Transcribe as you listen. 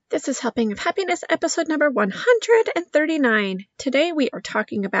This is Helping with Happiness, episode number 139. Today we are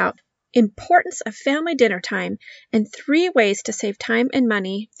talking about importance of family dinner time and 3 ways to save time and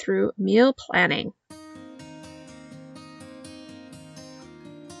money through meal planning.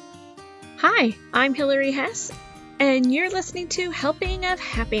 Hi, I'm Hillary Hess, and you're listening to Helping of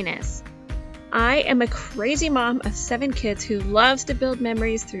Happiness. I am a crazy mom of 7 kids who loves to build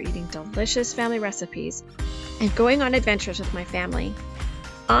memories through eating delicious family recipes and going on adventures with my family.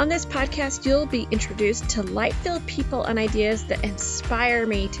 On this podcast, you'll be introduced to light-filled people and ideas that inspire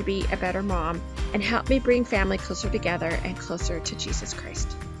me to be a better mom and help me bring family closer together and closer to Jesus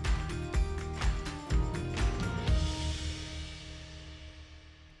Christ.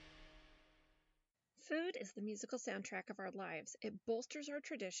 Food is the musical soundtrack of our lives. It bolsters our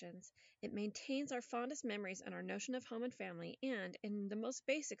traditions, it maintains our fondest memories and our notion of home and family, and, in the most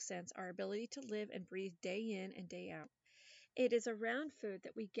basic sense, our ability to live and breathe day in and day out. It is around food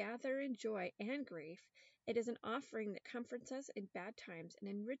that we gather in joy and grief. It is an offering that comforts us in bad times and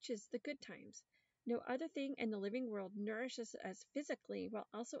enriches the good times. No other thing in the living world nourishes us physically while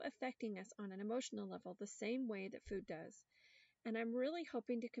also affecting us on an emotional level the same way that food does. And I'm really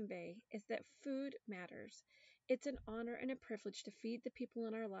hoping to convey is that food matters. It's an honor and a privilege to feed the people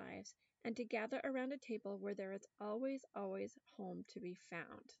in our lives and to gather around a table where there is always, always home to be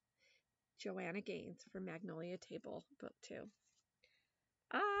found. Joanna Gaines from Magnolia Table, Book 2.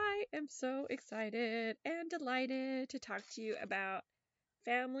 I am so excited and delighted to talk to you about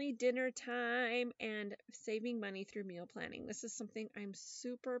family dinner time and saving money through meal planning. This is something I'm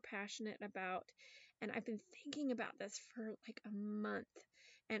super passionate about, and I've been thinking about this for like a month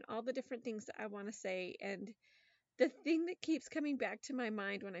and all the different things that I want to say. And the thing that keeps coming back to my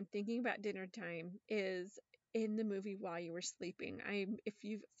mind when I'm thinking about dinner time is in the movie While You Were Sleeping. If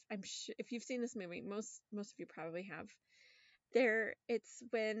you've seen this movie, most of you probably have. It's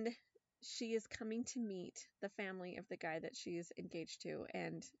when she is coming to meet the family of the guy that she's engaged to,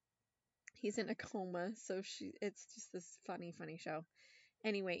 and he's in a coma, so it's just this funny show.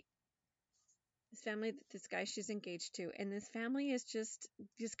 Anyway, this guy she's engaged to, and this family is just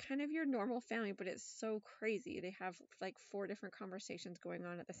kind of your normal family, but it's so crazy. They have like 4 different conversations going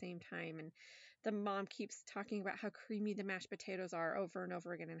on at the same time, and the mom keeps talking about how creamy the mashed potatoes are over and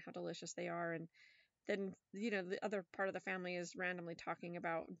over again and how delicious they are, and then the other part of the family is randomly talking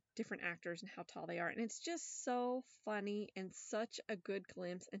about different actors and how tall they are, and it's just so funny and such a good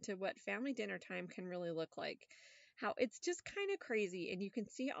glimpse into what family dinner time can really look like. How it's just kind of crazy, and you can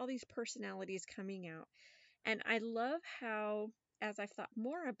see all these personalities coming out. And I love how, as I've thought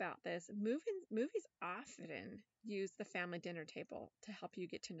more about this, movies often use the family dinner table to help you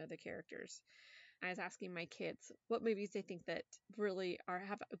get to know the characters. I was asking my kids what movies they think that really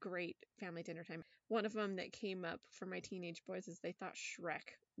have a great family dinner time. One of them that came up for my teenage boys is they thought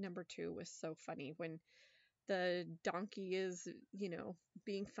Shrek #2 was so funny when the donkey is,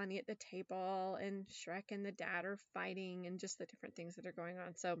 being funny at the table, and Shrek and the dad are fighting, and just the different things that are going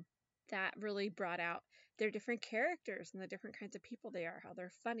on. So that really brought out their different characters and the different kinds of people they are, how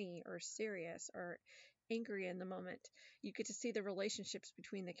they're funny or serious or angry in the moment. You get to see the relationships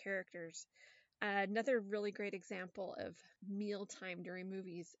between the characters. Another really great example of mealtime during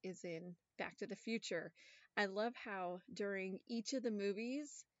movies is in Back to the Future. I love how during each of the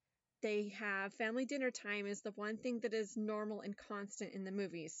movies, they have family dinner time is the one thing that is normal and constant in the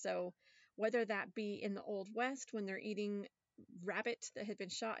movies. So whether that be in the Old West when they're eating rabbit that had been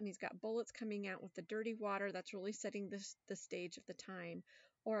shot and he's got bullets coming out with the dirty water, that's really setting the stage of the time,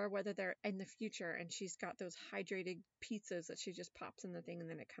 or whether they're in the future and she's got those hydrated pizzas that she just pops in the thing and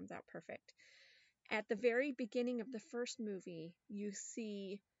then it comes out perfect. At the very beginning of the first movie, you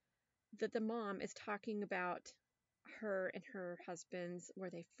see that the mom is talking about her and her husband's where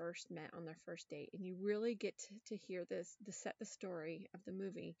they first met on their first date, and you really get to hear to set the story of the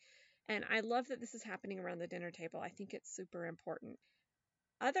movie. And I love that this is happening around the dinner table. I think it's super important.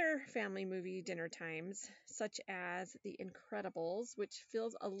 Other family movie dinner times, such as The Incredibles, which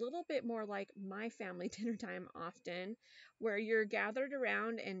feels a little bit more like my family dinner time often, where you're gathered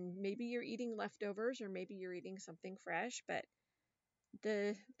around and maybe you're eating leftovers or maybe you're eating something fresh, but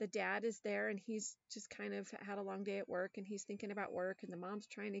the dad is there and he's just kind of had a long day at work and he's thinking about work, and the mom's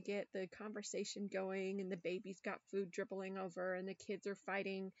trying to get the conversation going, and the baby's got food dribbling over, and the kids are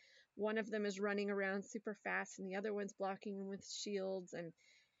fighting. One of them is running around super fast and the other one's blocking him with shields, and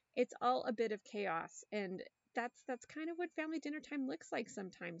it's all a bit of chaos. And that's kind of what family dinner time looks like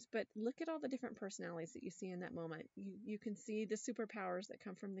sometimes. But look at all the different personalities that you see in that moment. You can see the superpowers that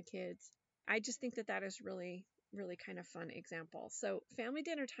come from the kids. I just think that is really kind of fun example. So family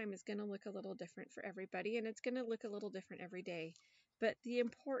dinner time is going to look a little different for everybody, and it's going to look a little different every day. But the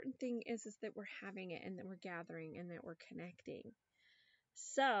important thing is that we're having it and that we're gathering and that we're connecting.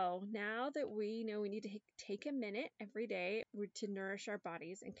 So now that we know we need to take a minute every day to nourish our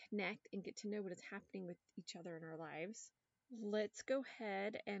bodies and connect and get to know what is happening with each other in our lives, let's go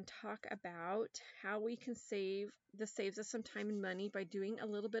ahead and talk about how we can this saves us some time and money by doing a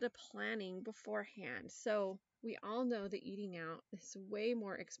little bit of planning beforehand. So we all know that eating out is way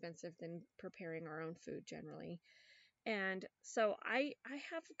more expensive than preparing our own food generally. And so I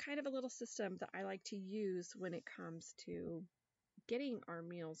have kind of a little system that I like to use when it comes to getting our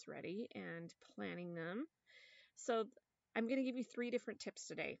meals ready and planning them. So I'm going to give you 3 different tips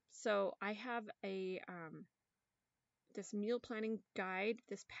today. So I have this meal planning guide,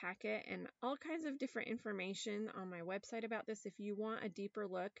 this packet, and all kinds of different information on my website about this. If you want a deeper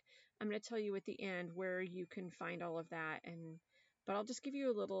look, I'm going to tell you at the end where you can find all of that. But I'll just give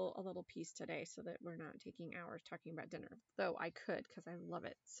you a little piece today so that we're not taking hours talking about dinner, though I could because I love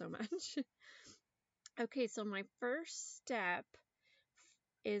it so much. Okay, so my first step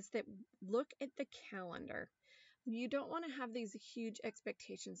is that look at the calendar. You don't want to have these huge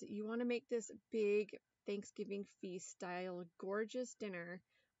expectations that you want to make this big Thanksgiving feast style gorgeous dinner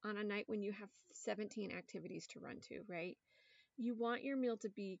on a night when you have 17 activities to run to, right? You want your meal to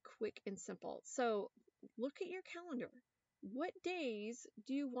be quick and simple. So look at your calendar. What days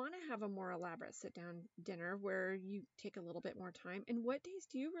do you want to have a more elaborate sit down dinner where you take a little bit more time? And what days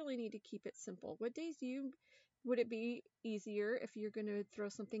do you really need to keep it simple? What days would it be easier if you're going to throw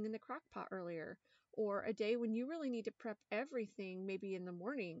something in the crock pot earlier? Or a day when you really need to prep everything, maybe in the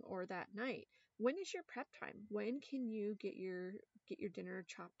morning or that night? When is your prep time? When can you get your dinner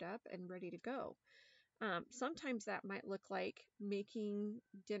chopped up and ready to go? Sometimes that might look like making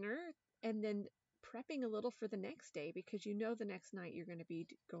dinner and then prepping a little for the next day because you know the next night you're going to be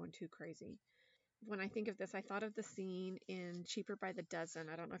going too crazy. When I think of this, I thought of the scene in Cheaper by the Dozen.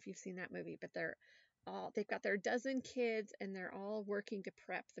 I don't know if you've seen that movie, but they've got their dozen kids and they're all working to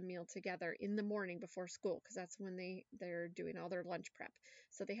prep the meal together in the morning before school because that's when they're doing all their lunch prep.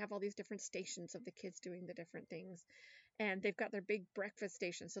 So they have all these different stations of the kids doing the different things. And they've got their big breakfast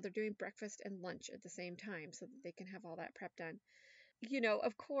station. So they're doing breakfast and lunch at the same time so that they can have all that prep done.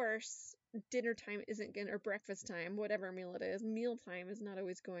 Of course, dinner time isn't going to, or breakfast time, whatever meal it is, meal time is not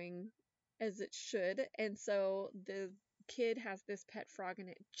always going as it should. And so the kid has this pet frog and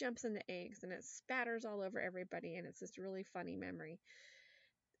it jumps in the eggs and it spatters all over everybody. And it's this really funny memory.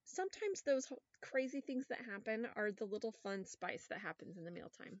 Sometimes those crazy things that happen are the little fun spice that happens in the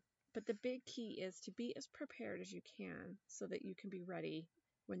mealtime. But the big key is to be as prepared as you can so that you can be ready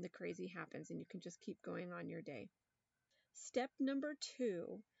when the crazy happens and you can just keep going on your day. Step number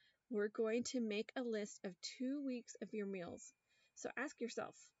 2, we're going to make a list of 2 weeks of your meals. So ask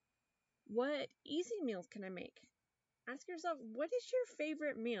yourself, what easy meals can I make? Ask yourself, what is your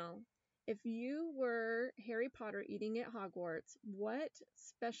favorite meal? If you were Harry Potter eating at Hogwarts, what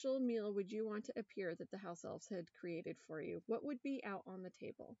special meal would you want to appear that the house elves had created for you? What would be out on the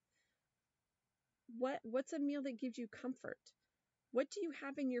table? What's a meal that gives you comfort? What do you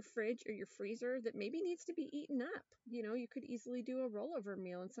have in your fridge or your freezer that maybe needs to be eaten up? You could easily do a rollover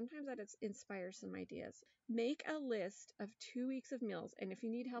meal, and sometimes that inspires some ideas. Make a list of 2 weeks of meals, and if you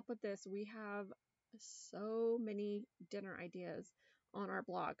need help with this, we have so many dinner ideas on our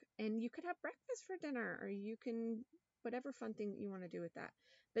blog. And you could have breakfast for dinner, or you can, whatever fun thing that you want to do with that.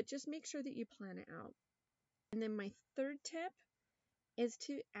 But just make sure that you plan it out. And then my third tip is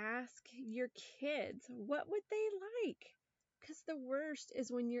to ask your kids, what would they like? Because the worst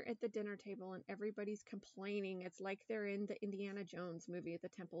is when you're at the dinner table and everybody's complaining. It's like they're in the Indiana Jones movie at the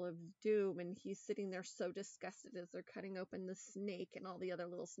Temple of Doom, and he's sitting there so disgusted as they're cutting open the snake and all the other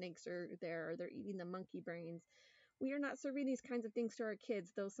little snakes are there, or they're eating the monkey brains. We are not serving these kinds of things to our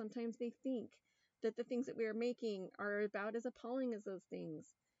kids, though sometimes they think that the things that we are making are about as appalling as those things.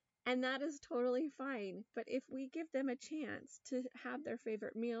 And that is totally fine. But if we give them a chance to have their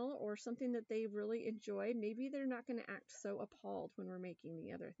favorite meal or something that they really enjoy, maybe they're not going to act so appalled when we're making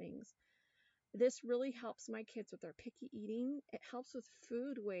the other things. This really helps my kids with their picky eating. It helps with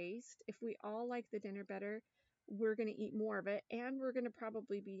food waste. If we all like the dinner better, we're going to eat more of it, and we're going to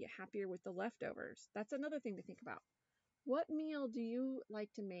probably be happier with the leftovers. That's another thing to think about. What meal do you like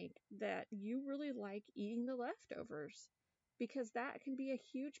to make that you really like eating the leftovers? Because that can be a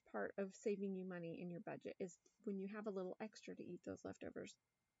huge part of saving you money in your budget, is when you have a little extra to eat those leftovers.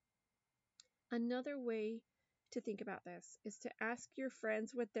 Another way to think about this is to ask your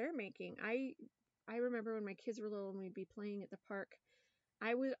friends what they're making. I remember when my kids were little and we'd be playing at the park,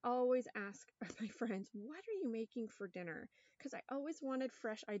 I would always ask my friends, what are you making for dinner? Because I always wanted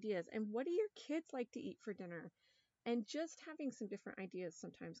fresh ideas. And what do your kids like to eat for dinner? And just having some different ideas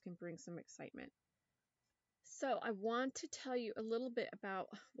sometimes can bring some excitement. So I want to tell you a little bit about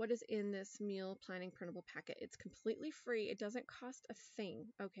what is in this meal planning printable packet. It's completely free. It doesn't cost a thing.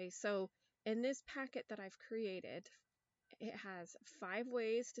 Okay, so in this packet that I've created, it has 5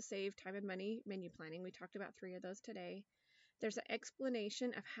 ways to save time and money menu planning. We talked about 3 of those today. There's an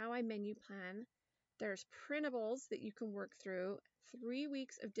explanation of how I menu plan. There's printables that you can work through, 3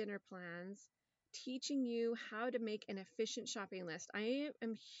 weeks of dinner plans, teaching you how to make an efficient shopping list. I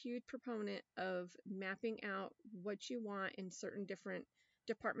am a huge proponent of mapping out what you want in certain different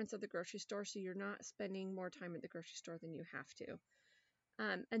departments of the grocery store so you're not spending more time at the grocery store than you have to.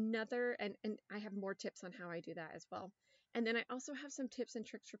 And I have more tips on how I do that as well. And then I also have some tips and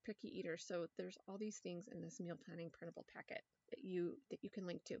tricks for picky eaters. So there's all these things in this meal planning printable packet that you can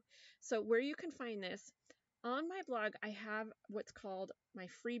link to. So where you can find this, on my blog, I have what's called my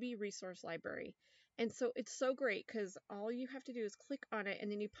freebie resource library. And so it's so great because all you have to do is click on it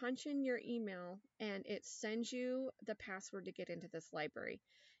and then you punch in your email and it sends you the password to get into this library.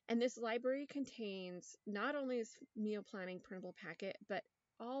 And this library contains not only this meal planning printable packet, but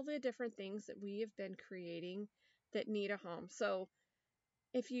all the different things that we have been creating that need a home. So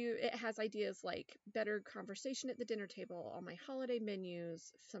it has ideas like better conversation at the dinner table, all my holiday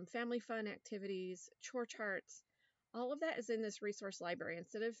menus, some family fun activities, chore charts, all of that is in this resource library.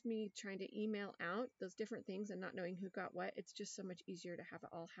 Instead of me trying to email out those different things and not knowing who got what, it's just so much easier to have it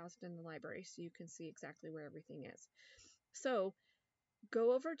all housed in the library so you can see exactly where everything is. So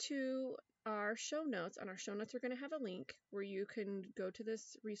go over to our show notes. On our show notes, we're going to have a link where you can go to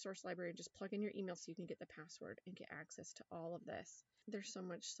this resource library and just plug in your email so you can get the password and get access to all of this. There's so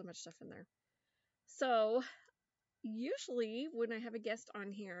much stuff in there. So usually when I have a guest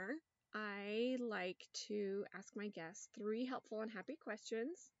on here, I like to ask my guests 3 helpful and happy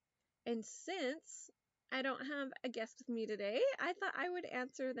questions. And since I don't have a guest with me today, I thought I would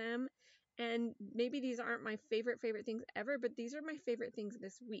answer them. And maybe these aren't my favorite things ever, but these are my favorite things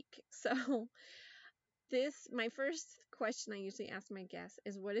this week. So my first question I usually ask my guests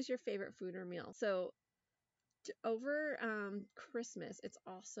is, what is your favorite food or meal? So over Christmas, it's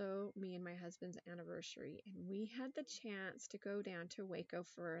also me and my husband's anniversary, and we had the chance to go down to Waco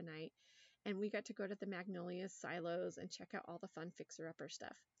for a night, and we got to go to the Magnolia Silos and check out all the fun fixer-upper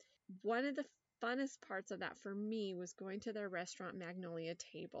stuff. One of the funnest parts of that for me was going to their restaurant Magnolia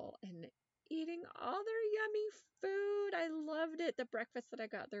table and eating all their yummy food. I loved it. The breakfast that I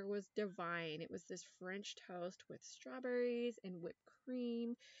got there was divine. It was this French toast with strawberries and whipped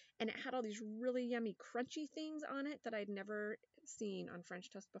cream, and it had all these really yummy crunchy things on it that I'd never seen on French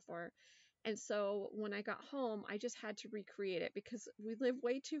toast before. And so when I got home, I just had to recreate it because we live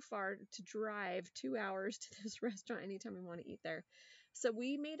way too far to drive 2 hours to this restaurant anytime we want to eat there. So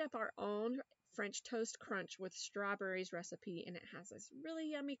we made up our own French toast crunch with strawberries recipe, and it has this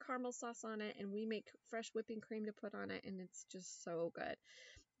really yummy caramel sauce on it, and we make fresh whipping cream to put on it, and it's just so good.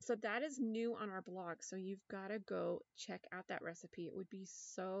 So that is new on our blog, so you've got to go check out that recipe. It would be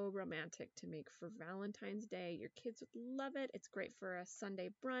so romantic to make for Valentine's Day. Your kids would love it. It's great for a Sunday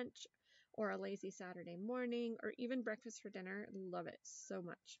brunch or a lazy Saturday morning or even breakfast for dinner. Love it so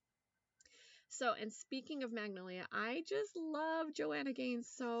much. So, and speaking of Magnolia, I just love Joanna Gaines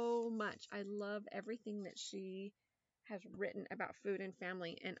so much. I love everything that she has written about food and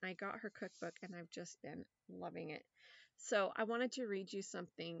family, and I got her cookbook and I've just been loving it. So, I wanted to read you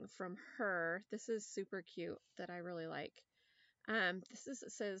something from her. This is super cute that I really like. It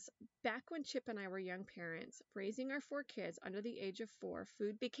says, back when Chip and I were young parents, raising our 4 kids under the age of 4,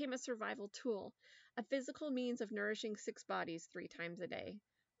 food became a survival tool, a physical means of nourishing 6 bodies 3 times a day.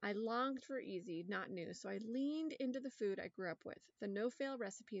 I longed for easy, not new, so I leaned into the food I grew up with, the no-fail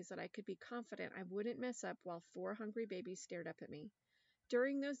recipes that I could be confident I wouldn't mess up while 4 hungry babies stared up at me.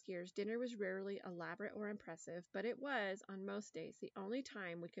 During those years, dinner was rarely elaborate or impressive, but it was, on most days, the only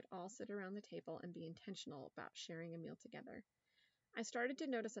time we could all sit around the table and be intentional about sharing a meal together. I started to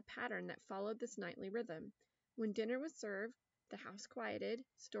notice a pattern that followed this nightly rhythm. When dinner was served, the house quieted,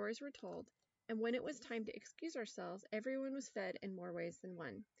 stories were told, and when it was time to excuse ourselves, everyone was fed in more ways than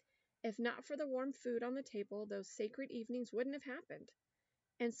one. If not for the warm food on the table, those sacred evenings wouldn't have happened.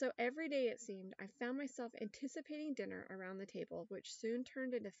 And so every day, it seemed, I found myself anticipating dinner around the table, which soon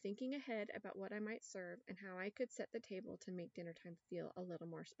turned into thinking ahead about what I might serve and how I could set the table to make dinner time feel a little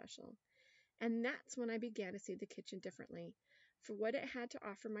more special. And that's when I began to see the kitchen differently, for what it had to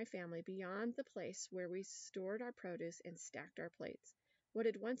offer my family beyond the place where we stored our produce and stacked our plates. What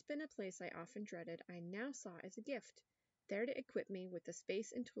had once been a place I often dreaded, I now saw as a gift, there to equip me with the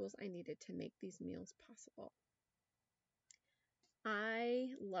space and tools I needed to make these meals possible. I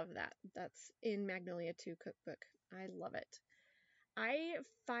love that. That's in Magnolia 2 cookbook. I love it. I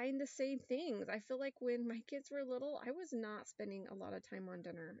find the same things. I feel like when my kids were little, I was not spending a lot of time on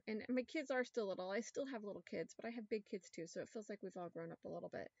dinner. And my kids are still little. I still have little kids, but I have big kids too. So it feels like we've all grown up a little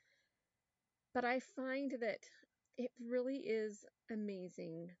bit. But I find that it really is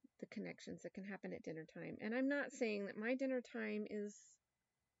amazing the connections that can happen at dinner time. And I'm not saying that my dinner time is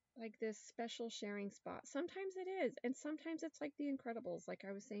like this special sharing spot. Sometimes it is, and sometimes it's like The Incredibles, like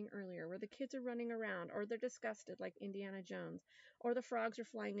I was saying earlier, where the kids are running around, or they're disgusted, like Indiana Jones, or the frogs are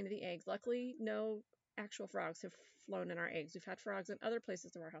flying into the eggs. Luckily, no actual frogs have flown in our eggs. We've had frogs in other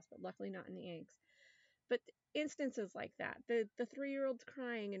places of our house, but luckily not in the eggs. But instances like that, the 3-year-old's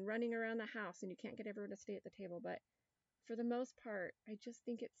crying and running around the house, and you can't get everyone to stay at the table. But for the most part, I just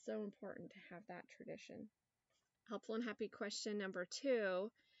think it's so important to have that tradition. Helpful and happy question number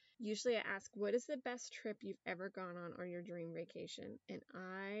 2. Usually I ask, what is the best trip you've ever gone on or your dream vacation? And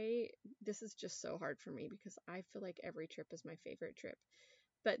this is just so hard for me because I feel like every trip is my favorite trip.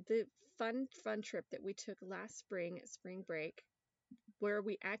 But the fun trip that we took last spring at spring break, where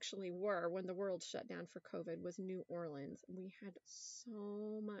we actually were when the world shut down for COVID, was New Orleans. We had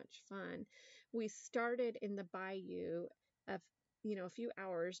so much fun. We started in the bayou of a few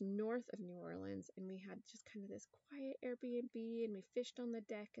hours north of New Orleans, and we had just kind of this quiet Airbnb, and we fished on the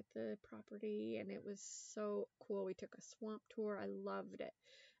deck at the property, and it was so cool. We took a swamp tour. I loved it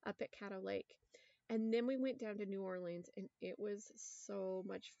up at Caddo Lake. And then we went down to New Orleans, and it was so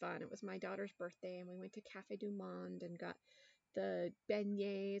much fun. It was my daughter's birthday, and we went to Cafe du Monde and got the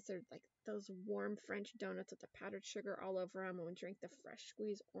beignets, or like those warm French donuts with the powdered sugar all over them, and we drank the fresh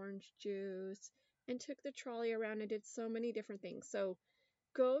squeezed orange juice and took the trolley around and did so many different things. So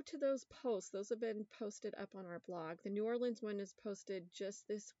go to those posts. Those have been posted up on our blog. The New Orleans one is posted just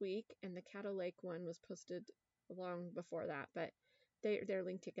this week, and the Caddo Lake one was posted long before that, but they're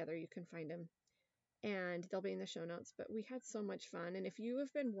linked together. You can find them, and they'll be in the show notes. But we had so much fun, and if you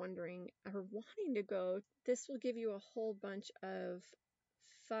have been wondering or wanting to go, this will give you a whole bunch of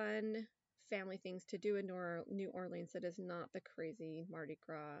fun family things to do in New Orleans that is not the crazy Mardi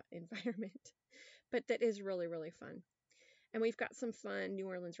Gras environment, but that is really, really fun. And we've got some fun New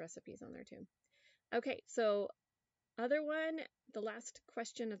Orleans recipes on there too. Okay, so other one, the last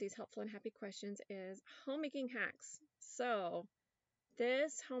question of these helpful and happy questions is homemaking hacks. So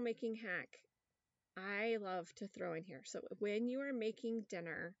this homemaking hack I love to throw in here. So when you are making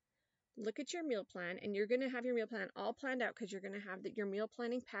dinner, look at your meal plan, and you're going to have your meal plan all planned out because you're going to have your meal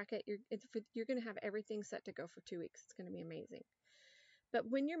planning packet. You're going to have everything set to go for 2 weeks. It's going to be amazing. But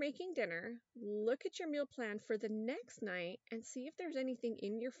when you're making dinner, look at your meal plan for the next night and see if there's anything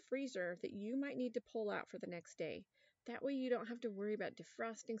in your freezer that you might need to pull out for the next day. That way you don't have to worry about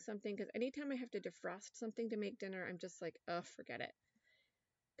defrosting something, because anytime I have to defrost something to make dinner, I'm just like, oh, forget it.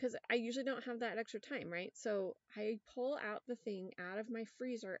 Because I usually don't have that extra time, right? So I pull out the thing out of my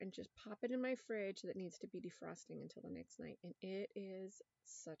freezer and just pop it in my fridge that needs to be defrosting until the next night. And it is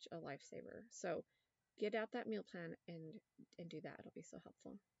such a lifesaver. So get out that meal plan and do that. It'll be so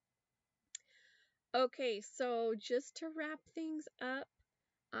helpful. Okay, so just to wrap things up,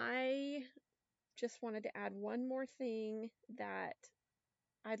 I just wanted to add one more thing that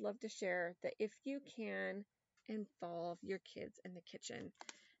I'd love to share, that if you can, involve your kids in the kitchen.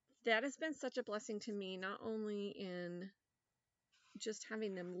 That has been such a blessing to me, not only in just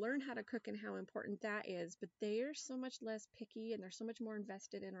having them learn how to cook and how important that is, but they are so much less picky and they're so much more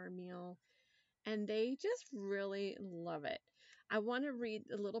invested in our meal, and they just really love it. I want to read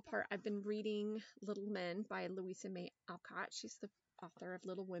a little part. I've been reading Little Men by Louisa May Alcott. She's the author of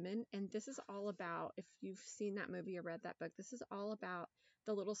Little Women, and this is all about, if you've seen that movie or read that book, this is all about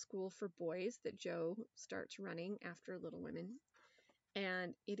the little school for boys that Jo starts running after Little Women.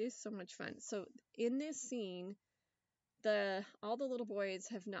 And it is so much fun. So in this scene, all the little boys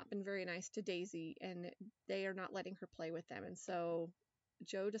have not been very nice to Daisy, and they are not letting her play with them. And so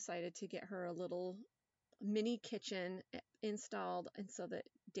Jo decided to get her a little mini kitchen installed, and so that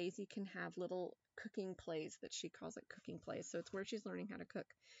Daisy can have little cooking plays, that she calls it cooking plays. So it's where she's learning how to cook,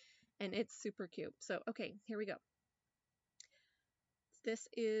 and it's super cute. So okay, here we go. This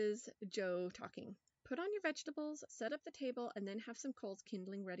is Jo talking. Put on your vegetables, set up the table, and then have some coals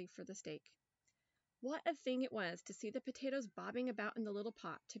kindling ready for the steak. What a thing it was to see the potatoes bobbing about in the little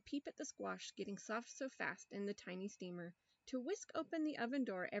pot, to peep at the squash getting soft so fast in the tiny steamer, to whisk open the oven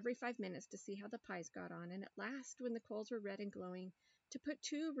door every 5 minutes to see how the pies got on, and at last, when the coals were red and glowing, to put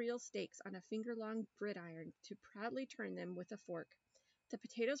 2 real steaks on a finger-long gridiron, to proudly turn them with a fork. The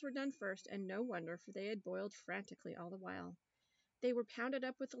potatoes were done first, and no wonder, for they had boiled frantically all the while. They were pounded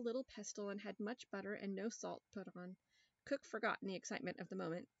up with a little pestle and had much butter and no salt put on. Cook forgot in the excitement of the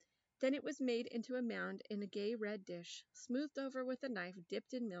moment. Then it was made into a mound in a gay red dish, smoothed over with a knife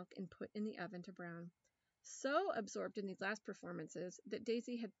dipped in milk and put in the oven to brown. So absorbed in these last performances that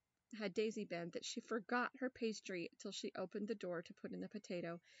Daisy been that she forgot her pastry till she opened the door to put in the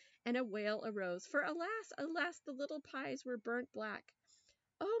potato, and a wail arose, for alas, alas, the little pies were burnt black.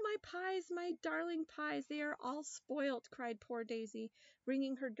 "Oh, my pies, my darling pies, they are all spoilt," cried poor Daisy,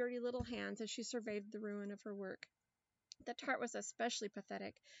 wringing her dirty little hands as she surveyed the ruin of her work. The tart was especially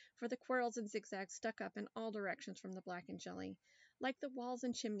pathetic, for the quirls and zigzags stuck up in all directions from the blackened jelly, like the walls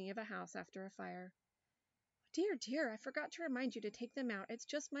and chimney of a house after a fire. "Dear, dear, I forgot to remind you to take them out. It's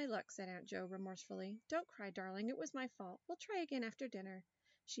just my luck," said Aunt Jo remorsefully. "Don't cry, darling. It was my fault. We'll try again after dinner,"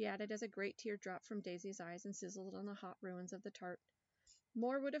 she added as a great tear dropped from Daisy's eyes and sizzled on the hot ruins of the tart.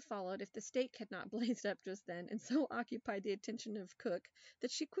 More would have followed if the steak had not blazed up just then and so occupied the attention of cook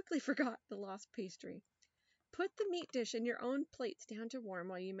that she quickly forgot the lost pastry. "Put the meat dish and your own plates down to warm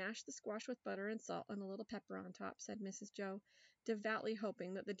while you mash the squash with butter and salt and a little pepper on top," said Mrs. Jo, devoutly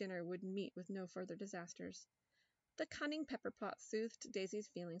hoping that the dinner would meet with no further disasters. The cunning pepper pot soothed Daisy's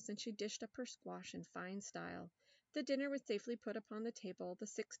feelings, and she dished up her squash in fine style. The dinner was safely put upon the table. The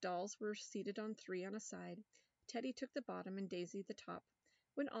 6 dolls were seated on 3 on a side. Teddy took the bottom and Daisy the top.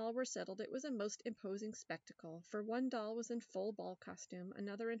 When all were settled, it was a most imposing spectacle, for one doll was in full ball costume,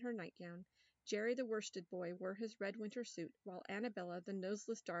 another in her nightgown. Jerry, the worsted boy, wore his red winter suit, while Annabella, the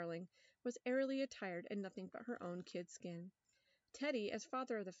noseless darling, was airily attired in nothing but her own kid skin. Teddy, as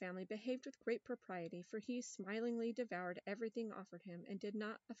father of the family, behaved with great propriety, for he smilingly devoured everything offered him, and did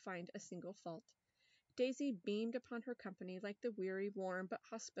not find a single fault. Daisy beamed upon her company like the weary, warm, but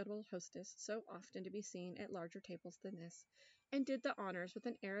hospitable hostess so often to be seen at larger tables than this, and did the honors with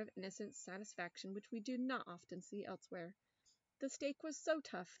an air of innocent satisfaction which we do not often see elsewhere. The steak was so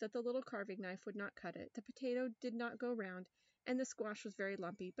tough that the little carving knife would not cut it, the potato did not go round, and the squash was very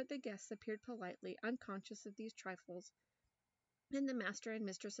lumpy, but the guests appeared politely unconscious of these trifles, and the master and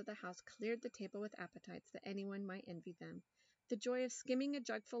mistress of the house cleared the table with appetites that anyone might envy them. The joy of skimming a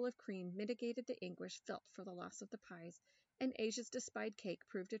jugful of cream mitigated the anguish felt for the loss of the pies, and Asia's despised cake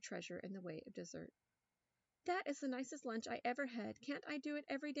proved a treasure in the way of dessert. "That is the nicest lunch I ever had. Can't I do it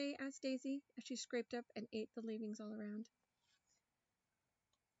every day?" asked Daisy, as she scraped up and ate the leavings all around.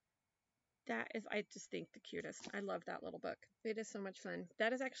 That is, I just think, the cutest. I love that little book. It is so much fun.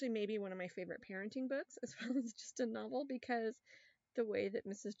 That is actually maybe one of my favorite parenting books, as well as just a novel, because the way that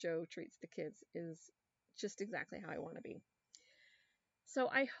Mrs. Jo treats the kids is just exactly how I want to be. So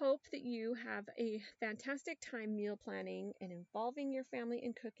I hope that you have a fantastic time meal planning and involving your family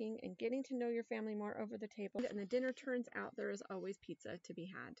in cooking and getting to know your family more over the table. And the dinner turns out there is always pizza to be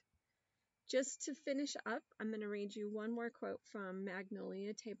had. Just to finish up, I'm going to read you one more quote from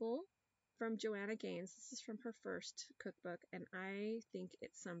Magnolia Table from Joanna Gaines. This is from her first cookbook, and I think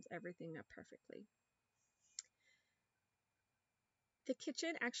it sums everything up perfectly. "The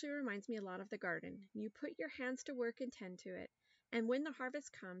kitchen actually reminds me a lot of the garden. You put your hands to work and tend to it, and when the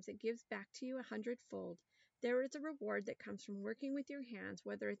harvest comes, it gives back to you 100-fold. There is a reward that comes from working with your hands,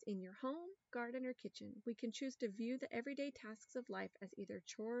 whether it's in your home, garden, or kitchen. We can choose to view the everyday tasks of life as either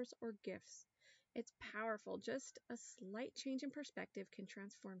chores or gifts. It's powerful. Just a slight change in perspective can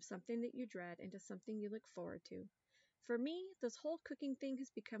transform something that you dread into something you look forward to. For me, this whole cooking thing has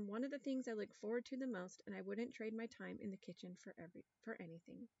become one of the things I look forward to the most, and I wouldn't trade my time in the kitchen for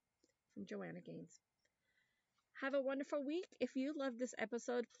anything." From Joanna Gaines. Have a wonderful week. If you loved this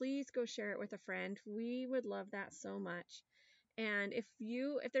episode, please go share it with a friend. We would love that so much. And if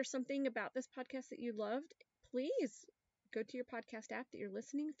there's something about this podcast that you loved, please go to your podcast app that you're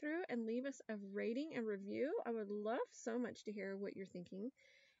listening through and leave us a rating and review. I would love so much to hear what you're thinking.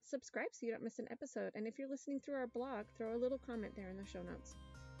 Subscribe so you don't miss an episode. And if you're listening through our blog, throw a little comment there in the show notes.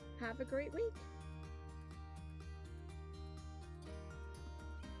 Have a great week.